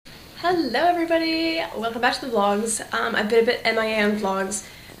Hello everybody! Welcome back to the vlogs. I've been a bit MIA on vlogs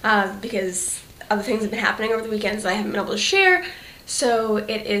because other things have been happening over the weekends that I haven't been able to share. So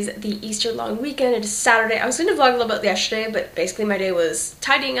it is the Easter long weekend. It is Saturday. I was going to vlog a little bit yesterday, but basically my day was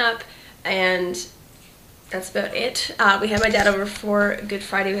tidying up and that's about it. We had my dad over for Good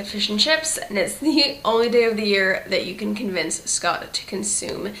Friday with fish and chips, and it's the only day of the year that you can convince Scott to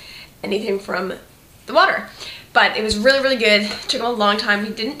consume anything from the water. But it was really, really good. It took a long time.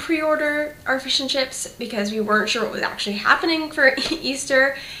 We didn't pre-order our fish and chips because we weren't sure what was actually happening for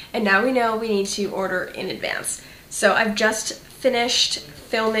Easter, and now we know we need to order in advance. So I've just finished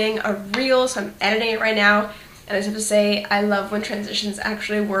filming a reel, so I'm editing it right now, and I just have to say I love when transitions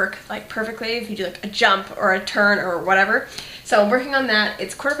actually work like perfectly, if you do like a jump or a turn or whatever. So I'm working on that.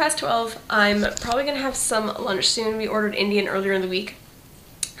 It's 12:15. I'm probably gonna have some lunch soon. We ordered Indian earlier in the week.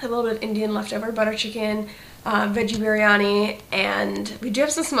 I have a little bit of Indian leftover, butter chicken, veggie biryani, and we do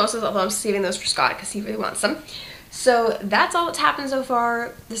have some samosas, although I'm saving those for Scott because he really wants them. So that's all that's happened so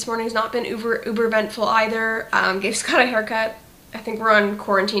far. This morning's not been uber eventful either. Gave Scott a haircut. I think we're on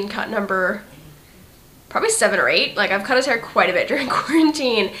quarantine cut number probably 7 or 8. Like, I've cut his hair quite a bit during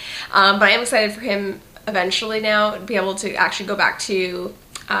quarantine, but I am excited for him eventually now to be able to actually go back to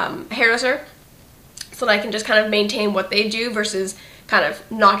a hairdresser so that I can just kind of maintain what they do versus kind of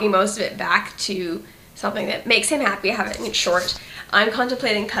knocking most of it back to something that makes him happy, having it short. I'm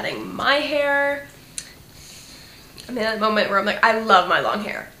contemplating cutting my hair. I'm in that moment where I'm like, I love my long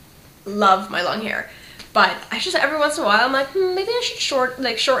hair. Love my long hair. But I just, every once in a while, I'm like, maybe I should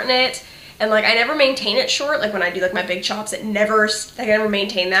shorten it. And like, I never maintain it short. Like when I do like my big chops, I never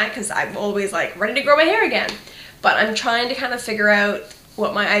maintain that because I'm always like ready to grow my hair again. But I'm trying to kind of figure out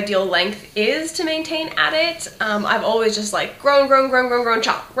what my ideal length is to maintain at it. I've always just like grown,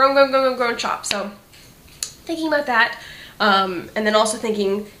 chop. Grown, chop. So thinking about that, and then also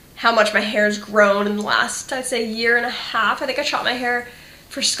thinking how much my hair's grown in the last, I'd say, year and a half. I think I chopped my hair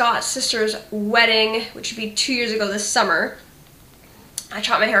for Scott's sister's wedding, which would be 2 years ago this summer. I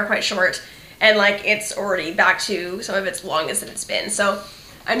chopped my hair quite short, and like it's already back to some of its longest that it's been. So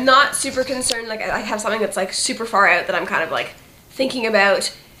I'm not super concerned. Like, I have something that's like super far out that I'm kind of like thinking about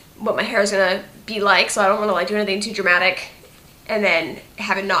what my hair is gonna be like, so I don't want to like do anything too dramatic and then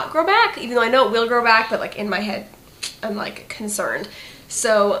have it not grow back, even though I know it will grow back, but like in my head I'm like concerned.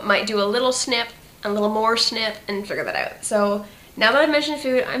 So might do a little snip, a little more snip, and figure that out. So now that I've mentioned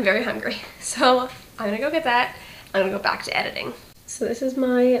food, I'm very hungry, so I'm gonna go get that. I'm gonna go back to editing. So this is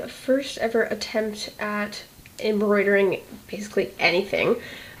my first ever attempt at embroidering basically anything.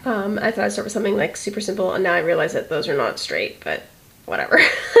 I thought I'd start with something like super simple, and now I realize that those are not straight, but whatever.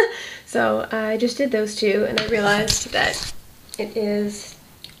 So I just did those two, and I realized that it is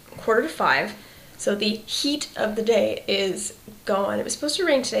 4:45, so the heat of the day is gone. It was supposed to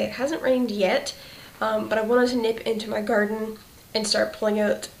rain today. It hasn't rained yet, but I wanted to nip into my garden and start pulling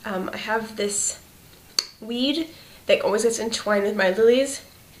out. I have this weed that always gets entwined with my lilies,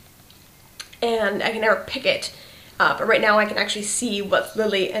 and I can never pick it. But right now I can actually see what's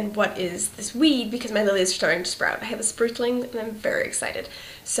lily and what is this weed because my lilies are starting to sprout. I have a spruceling and I'm very excited.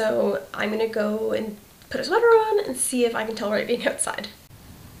 So I'm gonna go and put a sweater on and see if I can tolerate being outside.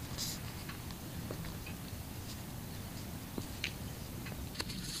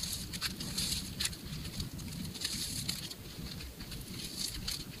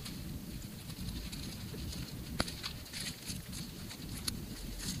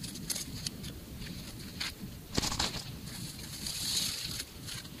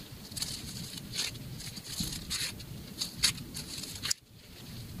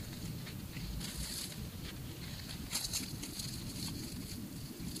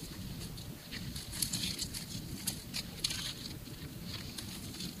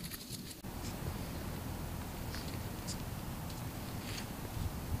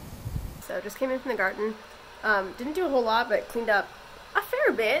 So just came in from the garden, didn't do a whole lot, but cleaned up a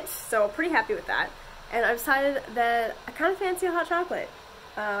fair bit, so pretty happy with that. And I've decided that I kind of fancy a hot chocolate.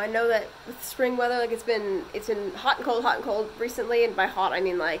 I know that with spring weather, like it's been hot and cold recently, and by hot I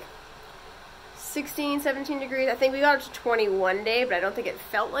mean like 16, 17 degrees. I think we got up to 21 day, but I don't think it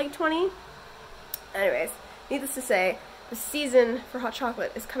felt like 20. Anyways, needless to say, the season for hot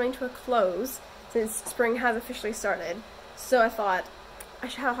chocolate is coming to a close since spring has officially started. So I thought I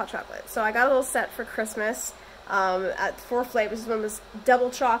should have hot chocolate. So I got a little set for Christmas at 4 flavors. This one was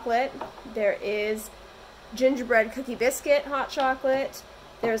double chocolate. There is gingerbread cookie biscuit hot chocolate.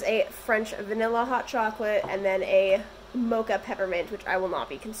 There's a French vanilla hot chocolate, and then a mocha peppermint, which I will not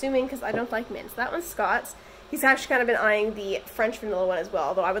be consuming because I don't like mint. So that one's Scott's. He's actually kind of been eyeing the French vanilla one as well,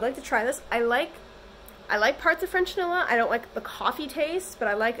 although I would like to try this. I like I like parts of French vanilla. I don't like the coffee taste, but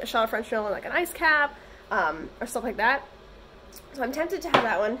I like a shot of French vanilla, like an ice cap, or stuff like that. So I'm tempted to have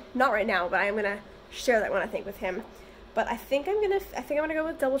that one. Not right now, but I'm gonna share that one, I think, with him. But I think I'm gonna go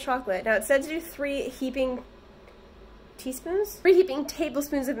with double chocolate. Now it said to do 3 heaping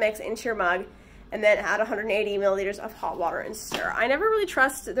tablespoons of mix into your mug, and then add 180 milliliters of hot water and stir. I never really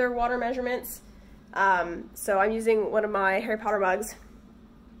trust their water measurements, so I'm using one of my Harry Potter mugs.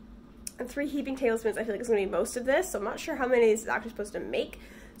 And 3 heaping tablespoons, I feel like, is going to be most of this, so I'm not sure how many this is actually supposed to make,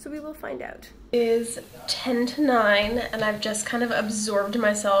 so we will find out. It is 10 to 9, and I've just kind of absorbed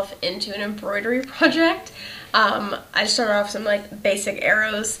myself into an embroidery project. I just started off some like basic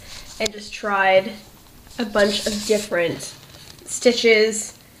arrows and just tried a bunch of different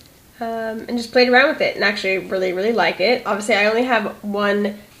stitches, and just played around with it, and actually really like it. Obviously I only have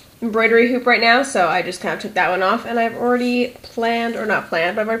one embroidery hoop right now, so I just kind of took that one off, and I've already planned, or not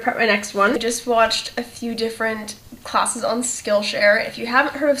planned, but I've already prepped my next one. I just watched a few different classes on Skillshare. If you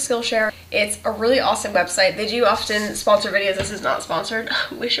haven't heard of Skillshare, it's a really awesome website. They do often sponsor videos. This is not sponsored.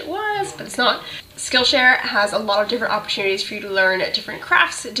 I wish it was, but it's not. Skillshare has a lot of different opportunities for you to learn different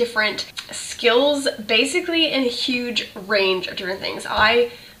crafts, different skills, basically in a huge range of different things. I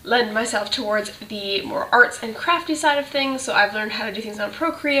lend myself towards the more arts and crafty side of things, so I've learned how to do things on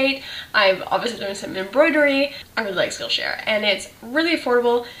Procreate. I've obviously done some embroidery. I really like Skillshare, and it's really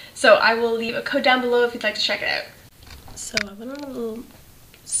affordable, so I will leave a code down below if you'd like to check it out. So I went on a little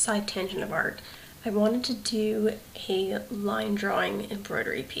side tangent of art. I wanted to do a line drawing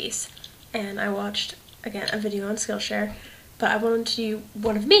embroidery piece, and I watched, again, a video on Skillshare, but I wanted to do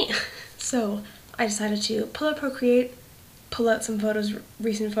one of me. So I decided to pull out Procreate, pull out some photos,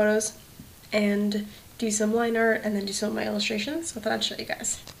 recent photos, and do some line art, and then do some of my illustrations. So I thought I'd show you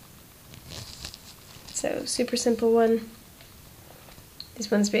guys. So super simple one.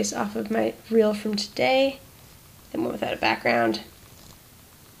 This one's based off of my reel from today, and one without a background.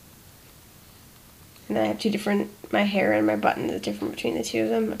 And then I have two different, my hair and my button is different between the two of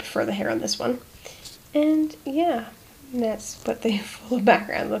them. I prefer the hair on this one. And yeah, that's what the full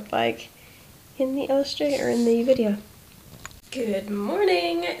background looked like in the illustrator, in the video. Good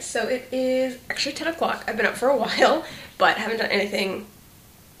morning. So it is actually 10 o'clock. I've been up for a while, but haven't done anything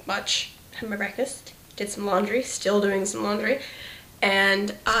much. Had my breakfast, did some laundry, still doing some laundry,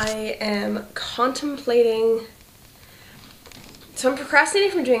 and I am contemplating, so I'm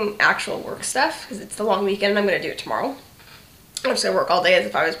procrastinating from doing actual work stuff because it's the long weekend and I'm going to do it tomorrow. I'm just going to work all day as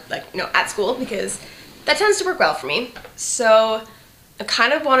if I was, like, you know, at school, because that tends to work well for me. So I'm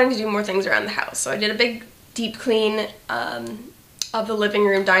kind of wanting to do more things around the house. So I did a big deep clean of the living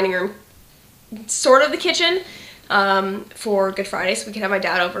room, dining room, sort of the kitchen, for Good Friday, so we could have my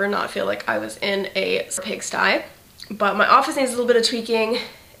dad over and not feel like I was in a pigsty. But my office needs a little bit of tweaking,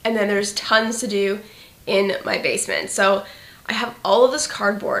 and then there's tons to do in my basement. So I have all of this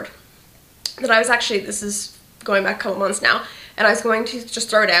cardboard that I was actually, this is going back a couple months now, and I was going to just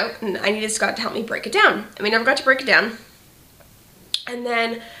throw it out, and I needed Scott to help me break it down. And we never got to break it down. And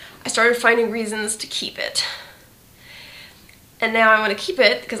then I started finding reasons to keep it. And now I want to keep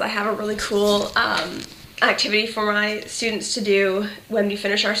it because I have a really cool activity for my students to do when we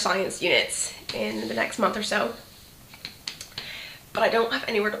finish our science units in the next month or so. But I don't have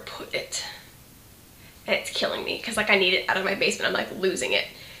anywhere to put it. And it's killing me because, like, I need it out of my basement. I'm like losing it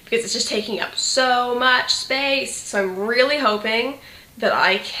because it's just taking up so much space. So I'm really hoping that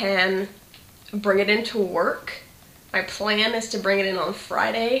I can bring it into work. My plan is to bring it in on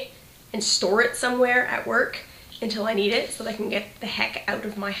Friday and store it somewhere at work until I need it so that I can get the heck out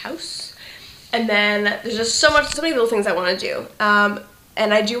of my house. And then there's just so many little things I want to do.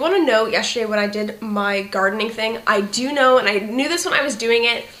 And I do want to note, yesterday when I did my gardening thing, I do know, and I knew this when I was doing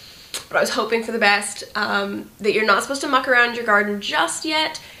it, but I was hoping for the best, that you're not supposed to muck around your garden just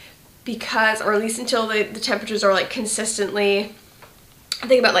yet, because, or at least until the temperatures are like consistently, I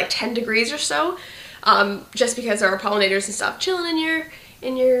think about like 10 degrees or so, just because there are pollinators and stuff chilling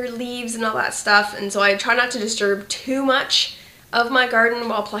in your leaves and all that stuff. And so I try not to disturb too much of my garden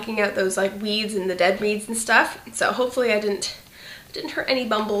while plucking out those like weeds and the dead weeds and stuff. So hopefully I didn't hurt any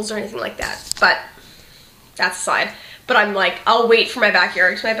bumbles or anything like that, but that's aside. But I'm like, I'll wait for my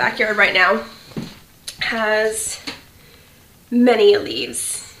backyard, because my backyard right now has many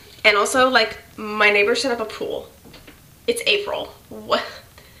leaves. And also, like, my neighbor set up a pool. It's April. What?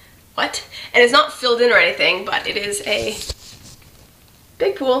 And it's not filled in or anything, but it is a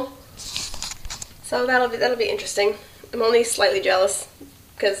big pool. So that'll be interesting. I'm only slightly jealous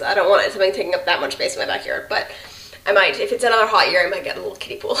because I don't want something taking up that much space in my backyard, but I might, if it's another hot year, I might get a little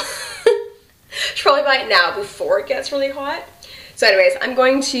kiddie pool. Should probably buy it now before it gets really hot. So anyways, I'm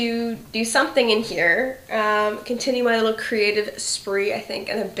going to do something in here, continue my little creative spree, I think,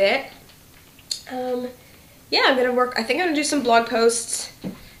 in a bit. Yeah, I'm gonna work, I think I'm gonna do some blog posts.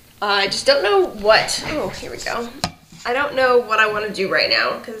 I just don't know what, oh, here we go. I don't know what I want to do right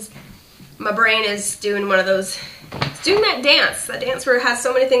now, because my brain is doing one of those, it's doing that dance where it has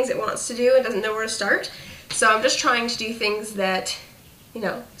so many things it wants to do and doesn't know where to start. So I'm just trying to do things that, you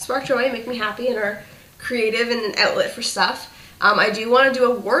know, spark joy, make me happy, and are creative and an outlet for stuff. I do want to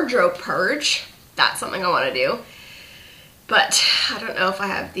do a wardrobe purge. That's something I want to do. But I don't know if I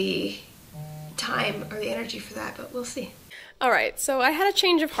have the time or the energy for that, but we'll see. Alright, so I had a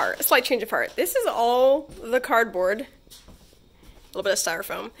change of heart, a slight change of heart. This is all the cardboard, a little bit of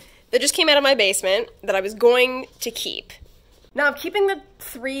styrofoam, that just came out of my basement that I was going to keep. Now I'm keeping the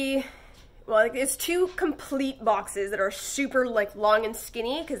three, well, it's 2 complete boxes that are super like long and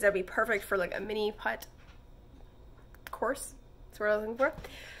skinny, because they'll be perfect for like a mini putt course. That's what I was looking for.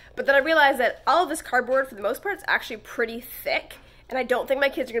 But then I realized that all of this cardboard, for the most part, is actually pretty thick, and I don't think my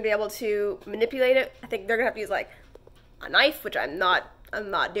kids are gonna be able to manipulate it. I think they're gonna have to use like a knife, which I'm not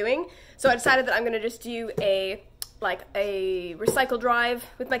doing. So I decided that I'm gonna just do a recycle drive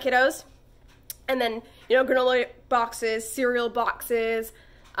with my kiddos, and then, you know, granola boxes, cereal boxes,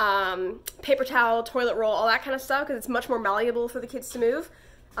 paper towel, toilet roll, all that kind of stuff, because it's much more malleable for the kids to move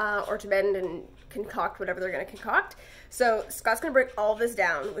or to bend and concoct whatever they're gonna concoct. So Scott's gonna break all of this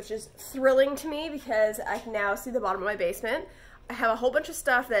down, which is thrilling to me because I can now see the bottom of my basement. I have a whole bunch of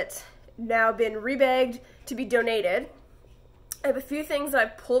stuff that's now been rebagged to be donated. I have a few things that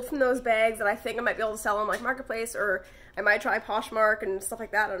I've pulled from those bags that I think I might be able to sell on like Marketplace, or I might try Poshmark and stuff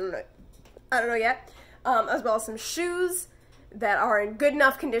like that. I don't know yet. As well as some shoes that are in good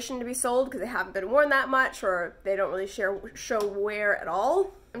enough condition to be sold because they haven't been worn that much, or they don't really show wear at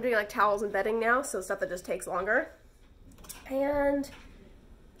all. I'm doing like towels and bedding now, so stuff that just takes longer. And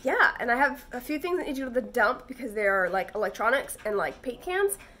yeah, and I have a few things that need to go to the dump because they are like electronics and like paint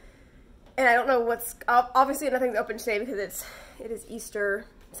cans. And I don't know what's, obviously nothing's open today because it is Easter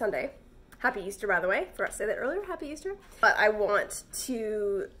Sunday. Happy Easter, by the way. Forgot to say that earlier. Happy Easter. But I want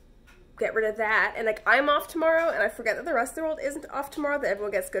to get rid of that. And like, I'm off tomorrow, and I forget that the rest of the world isn't off tomorrow, that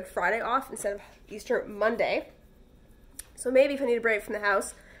everyone gets Good Friday off instead of Easter Monday. So maybe if I need a break from the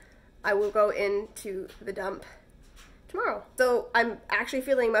house, I will go into the dump tomorrow. So I'm actually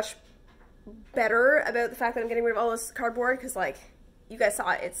feeling much better about the fact that I'm getting rid of all this cardboard, because like, you guys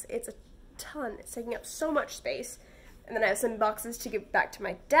saw it, it's a ton. It's taking up so much space. And then I have some boxes to give back to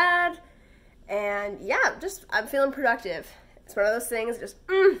my dad. And yeah, I'm feeling productive. It's one of those things that just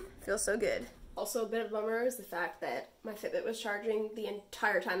feels so good. Also, a bit of a bummer is the fact that my Fitbit was charging the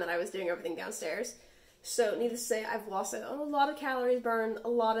entire time that I was doing everything downstairs. So needless to say, I've lost a lot of calories burned, a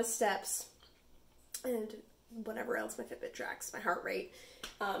lot of steps, and whatever else my Fitbit tracks, my heart rate.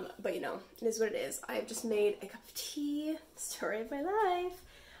 But you know, it is what it is. I've just made a cup of tea, story of my life,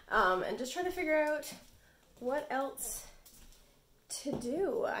 and just trying to figure out what else to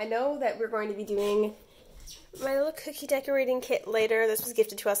do. I know that we're going to be doing my little cookie decorating kit later. This was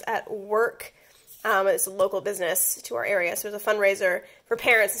gifted to us at work. It's a local business to our area, so it was a fundraiser for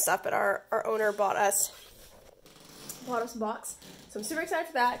parents and stuff, but our owner bought us a box. So I'm super excited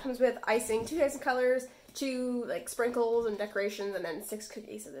for that. It comes with icing, 2 different colors, 2 like sprinkles and decorations, and then 6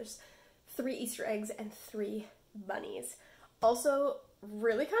 cookies. So there's 3 Easter eggs and 3 bunnies. Also,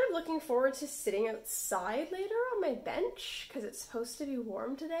 really kind of looking forward to sitting outside later on my bench because it's supposed to be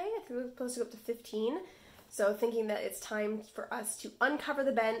warm today. I think it's supposed to go up to 15. So thinking that it's time for us to uncover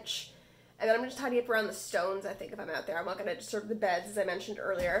the bench, and then I'm going to tidy up around the stones, I think, if I'm out there. I'm not going to disturb the beds, as I mentioned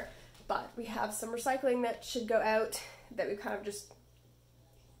earlier, but we have some recycling that should go out that we've kind of just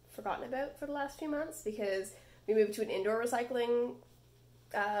forgotten about for the last few months because we moved to an indoor recycling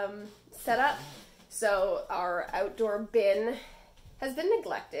setup. So our outdoor bin has been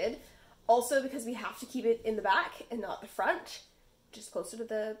neglected. Also because we have to keep it in the back and not the front, just closer to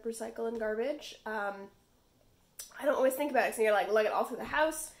the recycle and garbage. I don't always think about it, so you're like, lug it all through the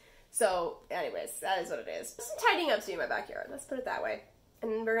house. So anyways, that is what it is. Some tidying up to do in my backyard, let's put it that way.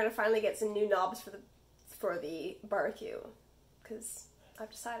 And we're gonna finally get some new knobs for the barbecue, because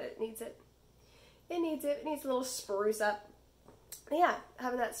I've decided it needs it. It needs a little spruce up. Yeah,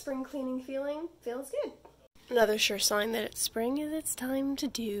 having that spring cleaning feeling feels good. Another sure sign that it's spring is it's time to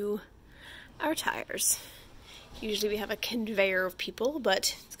do our tires. Usually we have a conveyor of people,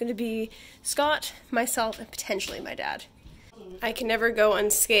 but it's going to be Scott, myself, and potentially my dad. I can never go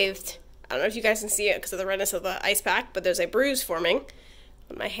unscathed. I don't know if you guys can see it because of the redness of the ice pack, but there's a bruise forming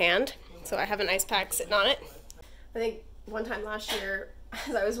on my hand, so I have an ice pack sitting on it. I think one time last year,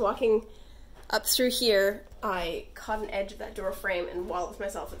 as I was walking up through here, I caught an edge of that door frame and walloped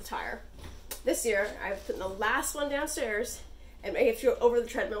myself with a tire. This year, I've put the last one downstairs, and I have to go over the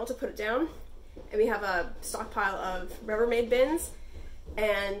treadmill to put it down. And we have a stockpile of Rubbermaid bins,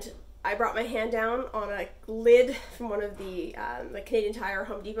 and I brought my hand down on a lid from one of the like Canadian Tire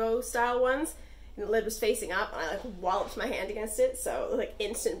Home Depot style ones, and the lid was facing up, and I like walloped my hand against it, so it was like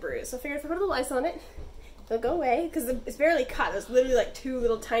instant bruise. So I figured if I put a little ice on it, it'll go away, because it's barely cut. There's literally like 2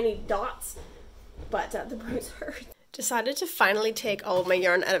 little tiny dots, but the bruise hurt. Decided to finally take all of my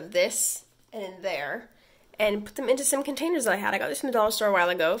yarn out of this and in there, and put them into some containers that I had. I got this from the dollar store a while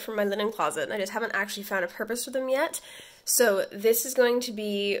ago from my linen closet, and I just haven't actually found a purpose for them yet. So this is going to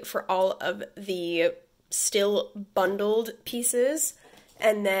be for all of the still bundled pieces,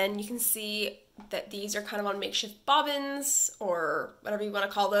 and then you can see that these are kind of on makeshift bobbins, or whatever you want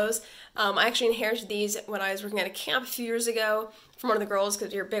to call those. I actually inherited these when I was working at a camp a few years ago from one of the girls,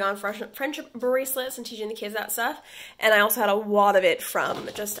 because you're big on friendship bracelets and teaching the kids that stuff. And I also had a lot of it from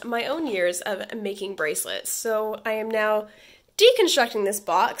just my own years of making bracelets. So I am now deconstructing this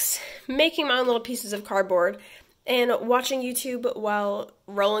box, making my own little pieces of cardboard, and watching YouTube while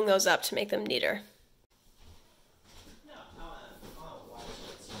rolling those up to make them neater.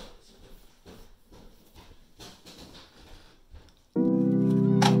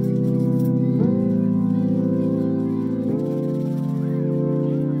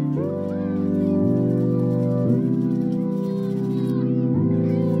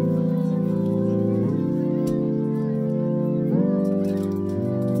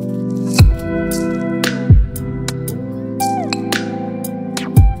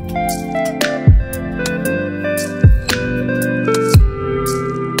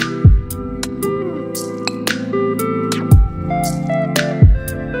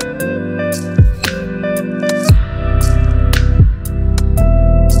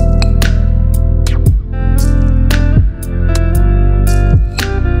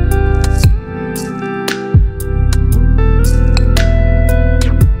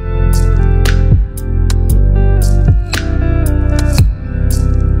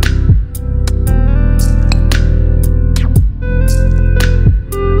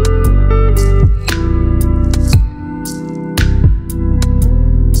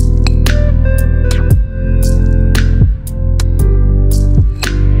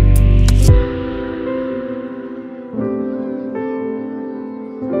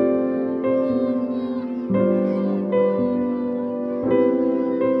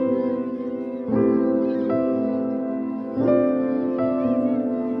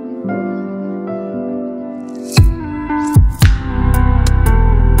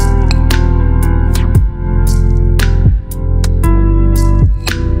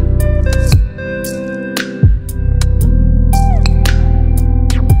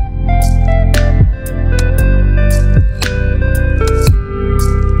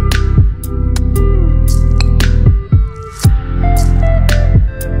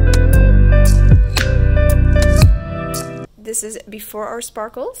 This is before our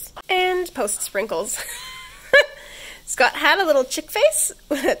sparkles and post sprinkles. Scott had a little chick face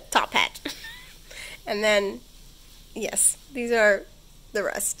with a top hat. And then, yes, these are the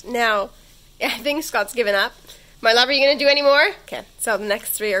rest. Now, I think Scott's given up. My love, are you going to do any more? Okay, so the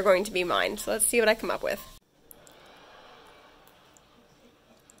next 3 are going to be mine. So let's see what I come up with.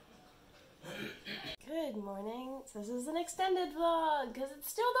 Good morning. So this is an extended vlog because it's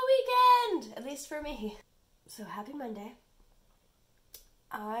still the weekend, at least for me. So happy Monday.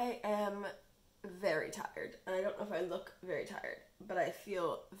 I am very tired, and I don't know if I look very tired, but I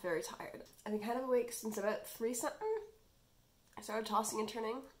feel very tired. I've been kind of awake since about 3 something. I started tossing and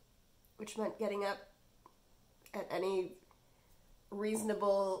turning, which meant getting up at any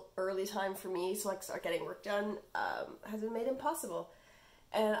reasonable early time for me so I can start getting work done has been made impossible.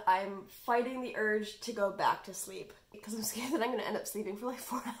 And I'm fighting the urge to go back to sleep because I'm scared that I'm going to end up sleeping for like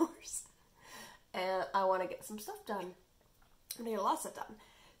 4 hours. And I want to get some stuff done. I get a lot of stuff done.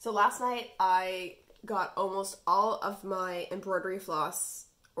 So last night I got almost all of my embroidery floss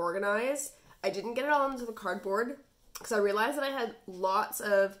organized. I didn't get it all into the cardboard because I realized that I had lots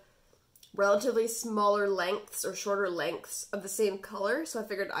of relatively smaller lengths or shorter lengths of the same color. So I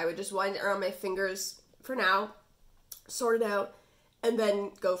figured I would just wind it around my fingers for now, sort it out, and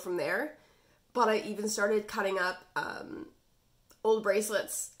then go from there. But I even started cutting up old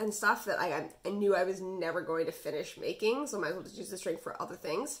bracelets and stuff that I knew I was never going to finish making, so I might as well just use the string for other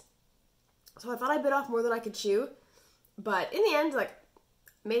things. So I thought I bit off more than I could chew, but in the end, like,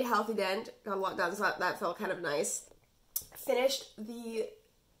 made a healthy dent, got a lot done, so that felt kind of nice. Finished the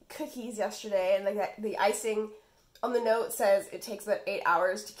cookies yesterday, and like the icing on the note says it takes about 8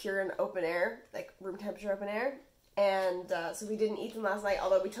 hours to cure in open air, like room temperature open air. And so we didn't eat them last night,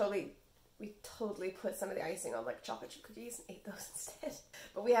 although we totally put some of the icing on like chocolate chip cookies and ate those instead.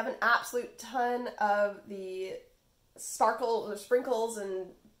 But we have an absolute ton of the sprinkles and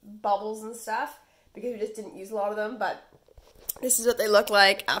bubbles and stuff because we just didn't use a lot of them. But this is what they look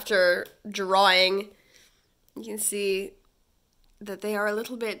like after drying. You can see that they are a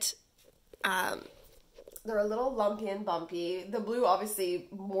little bit, they're a little lumpy and bumpy. The blue obviously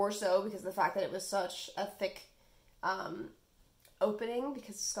more so because of the fact that it was such a thick opening,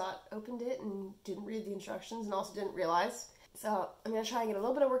 because Scott opened it and didn't read the instructions and also didn't realize. So I'm going to try and get a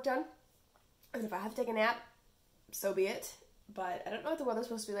little bit of work done. And if I have to take a nap, so be it. But I don't know what the weather's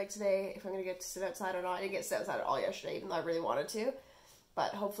supposed to be like today, if I'm going to get to sit outside or not. I didn't get to sit outside at all yesterday, even though I really wanted to.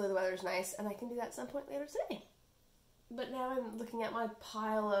 But hopefully the weather's nice and I can do that at some point later today. But now I'm looking at my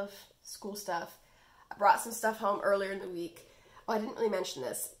pile of school stuff. I brought some stuff home earlier in the week. Oh, I didn't really mention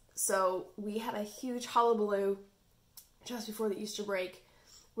this. So we had a huge hullabaloo just before the Easter break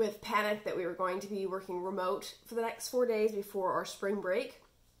with panic that we were going to be working remote for the next 4 days before our spring break.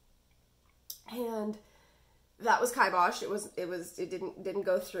 And that was kibosh. It didn't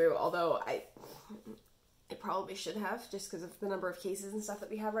go through, although it probably should have, just because of the number of cases and stuff that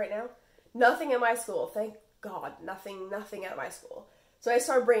we have right now. Nothing in my school, thank God, nothing out of my school. So I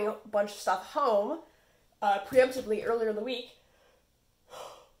started bringing a bunch of stuff home, preemptively earlier in the week,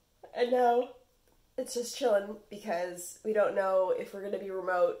 and now it's just chilling because we don't know if we're going to be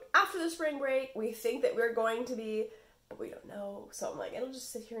remote after the spring break. We think that we're going to be, but we don't know. So I'm like, it'll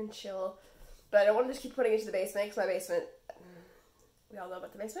just sit here and chill. But I don't want to just keep putting it into the basement, because my basement, we all know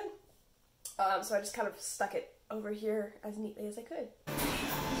about the basement. So I just kind of stuck it over here as neatly as I could.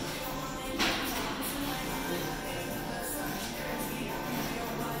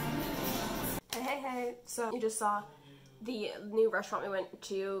 Hey. So you just saw the new restaurant we went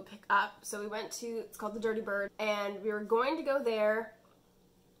to pick up. So we went to, it's called the Dirty Bird, and we were going to go there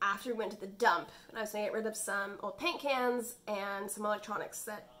after we went to the dump. And I was going to get rid of some old paint cans and some electronics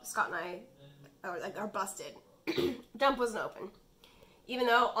that Scott and I are busted. Dump wasn't open, even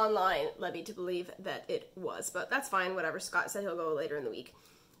though online led me to believe that it was, but that's fine, whatever. Scott said he'll go later in the week.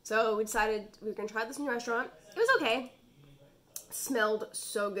 So we decided we were going to try this new restaurant. It was okay. Smelled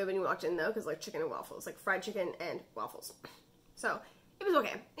so good when you walked in though, because like chicken and waffles, like fried chicken and waffles. So it was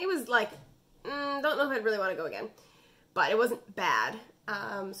okay. It was like, don't know if I'd really want to go again, but it wasn't bad.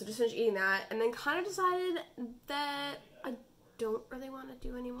 So just finished eating that and then kind of decided that I don't really want to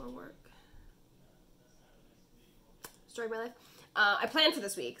do any more work. Story of my life. I planned for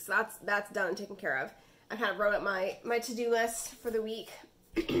this week, so that's done and taken care of. I kind of wrote up my to-do list for the week,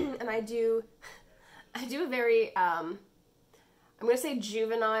 and I do a very I'm gonna say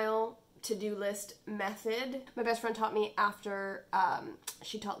juvenile to-do list method. My best friend taught me after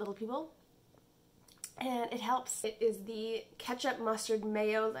she taught little people, and it helps. It is the ketchup, mustard,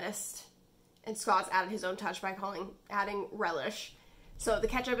 mayo list, and Scott's added his own touch by adding relish. So the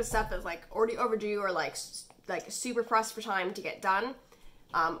ketchup is stuff that's like already overdue or like super pressed for time to get done.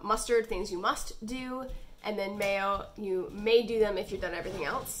 Mustard, things you must do. And then mayo, you may do them if you've done everything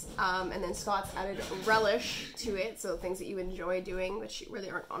else. And then Scott's added relish to it, so things that you enjoy doing, which really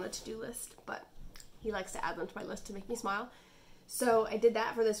aren't on a to-do list, but he likes to add them to my list to make me smile. So I did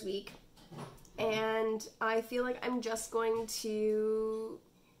that for this week, and I feel like I'm just going to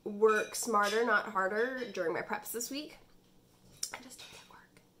work smarter, not harder, during my preps this week. I just don't get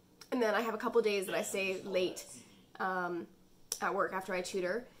work. And then I have a couple days that I stay late at work after I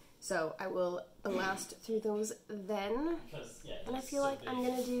tutor. So I will blast through those then, and I feel like I'm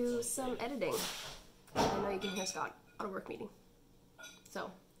going to do some editing. I know you can hear Scott on a work meeting,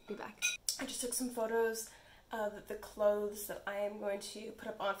 so be back. I just took some photos of the clothes that I am going to put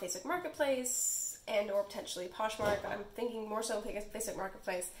up on Facebook Marketplace and or potentially Poshmark. I'm thinking more so Facebook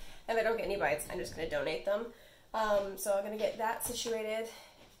Marketplace, and if I don't get any bites, I'm just going to donate them. So I'm going to get that situated.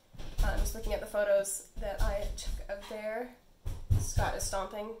 I'm just looking at the photos that I took of there. Scott is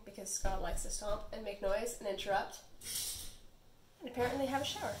stomping because Scott likes to stomp and make noise and interrupt. And apparently have a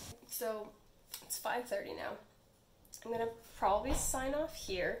shower. So it's 5:30 now. I'm gonna probably sign off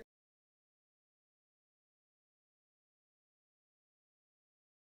here.